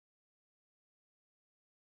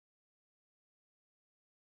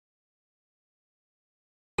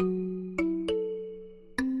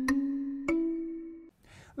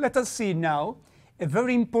Let us see now a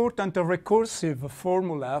very important recursive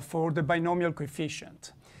formula for the binomial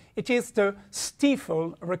coefficient. It is the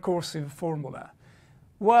Stifel recursive formula.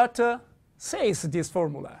 What says this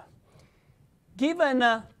formula?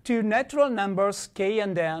 Given two natural numbers k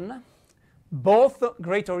and n, both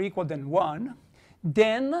greater or equal than 1,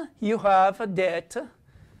 then you have that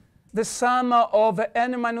the sum of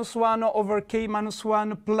n minus 1 over k minus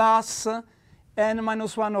 1 plus n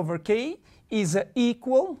minus 1 over k is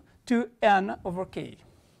equal to n over k.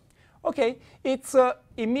 Okay, it's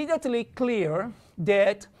immediately clear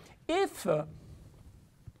that if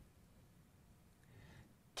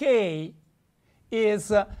k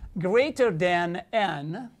is greater than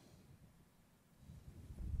n,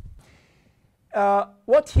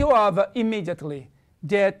 what you have immediately,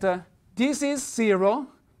 that this is 0,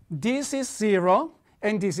 this is 0,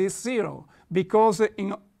 and this is 0, because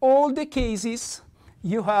in all the cases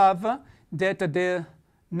you have that the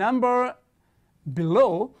number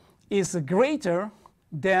below is greater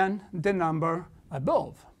than the number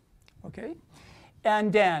above. Okay?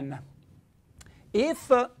 And then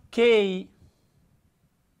if k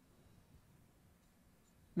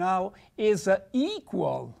now is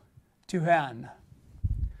equal to n,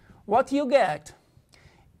 what you get?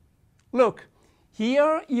 Look,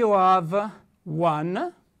 here you have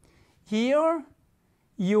 1, here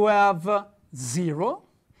you have 0,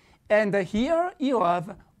 and here you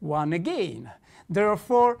have 1 again.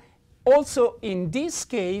 Therefore, also in this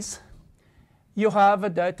case, you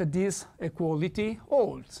have that this equality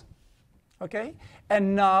holds. Okay?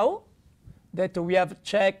 And now that we have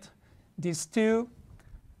checked these two,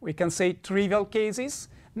 we can say trivial cases,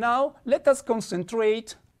 now let us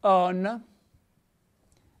concentrate on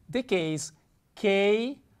the case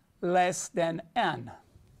k less than n.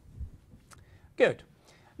 Good.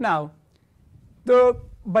 Now, the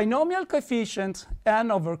binomial coefficient n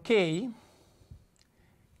over k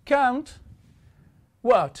count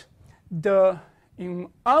what? In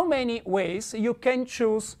how many ways you can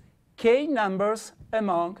choose k numbers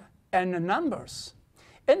among n numbers.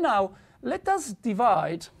 And now let us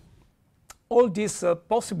divide all these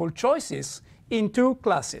possible choices into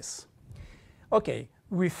classes. Okay,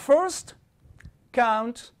 we first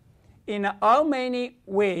count in how many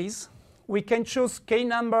ways we can choose k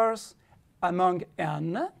numbers among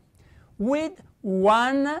n with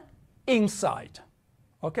 1 inside.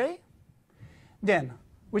 Okay? Then,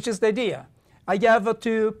 which is the idea? I have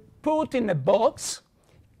to put in a box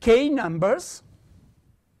k numbers.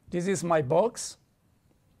 This is my box.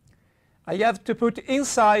 I have to put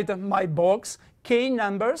inside my box k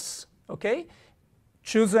numbers, okay,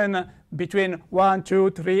 chosen between 1,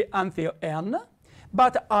 2, 3 until n.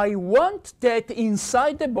 But I want that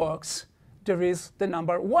inside the box there is the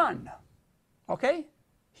number 1. Okay?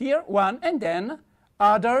 Here 1, and then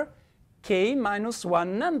other k minus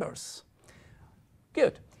 1 numbers.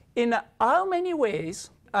 Good. In how many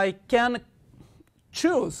ways I can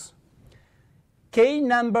choose k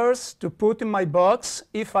numbers to put in my box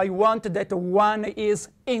if I want that 1 is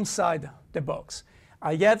inside the box?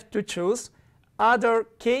 I have to choose other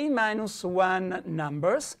k minus 1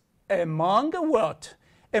 numbers among what?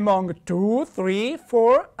 Among 2, 3,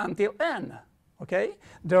 4 until n. Okay?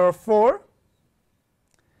 Therefore,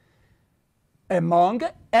 among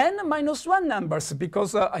n minus 1 numbers,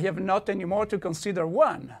 because I have not anymore to consider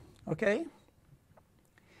 1. Okay?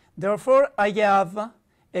 Therefore, I have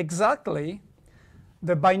exactly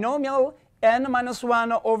the binomial n minus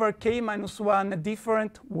 1 over k minus 1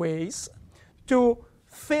 different ways to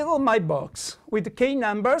fill my box with k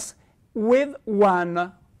numbers with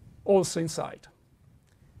 1 also inside.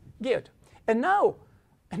 Good. And now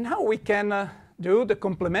we can do the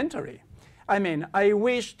complementary. I mean, I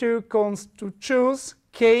wish to choose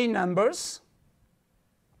k numbers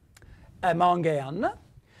among n,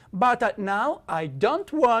 but now I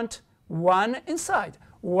don't want 1 inside.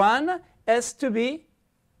 1 has to be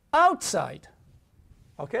outside.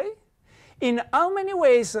 Okay? In how many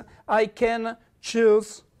ways I can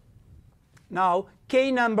choose now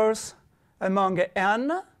k numbers among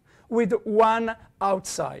n with 1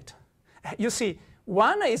 outside? You see,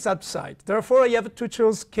 1 is outside. Therefore, I have to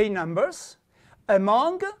choose k numbers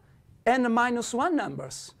among n minus 1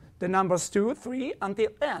 numbers, the numbers 2, 3 until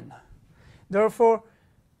n. Therefore,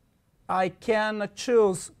 I can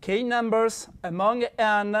choose k numbers among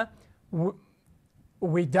n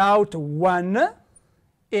without 1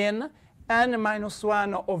 in n minus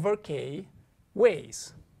 1 over k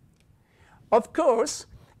ways. Of course,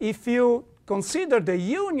 if you consider the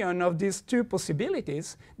union of these two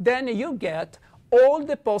possibilities, then you get all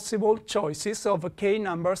the possible choices of k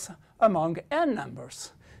numbers among n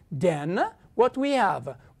numbers. Then what we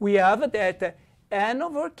have? We have that n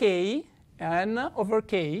over k,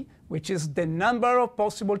 which is the number of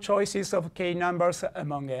possible choices of k numbers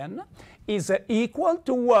among n, is equal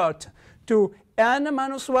to what? To n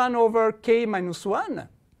minus 1 over k minus 1,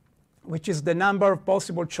 which is the number of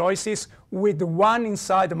possible choices with 1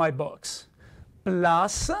 inside my box,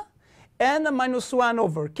 plus n minus 1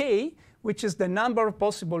 over k, which is the number of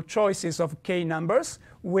possible choices of k numbers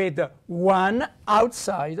with 1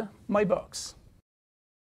 outside my box.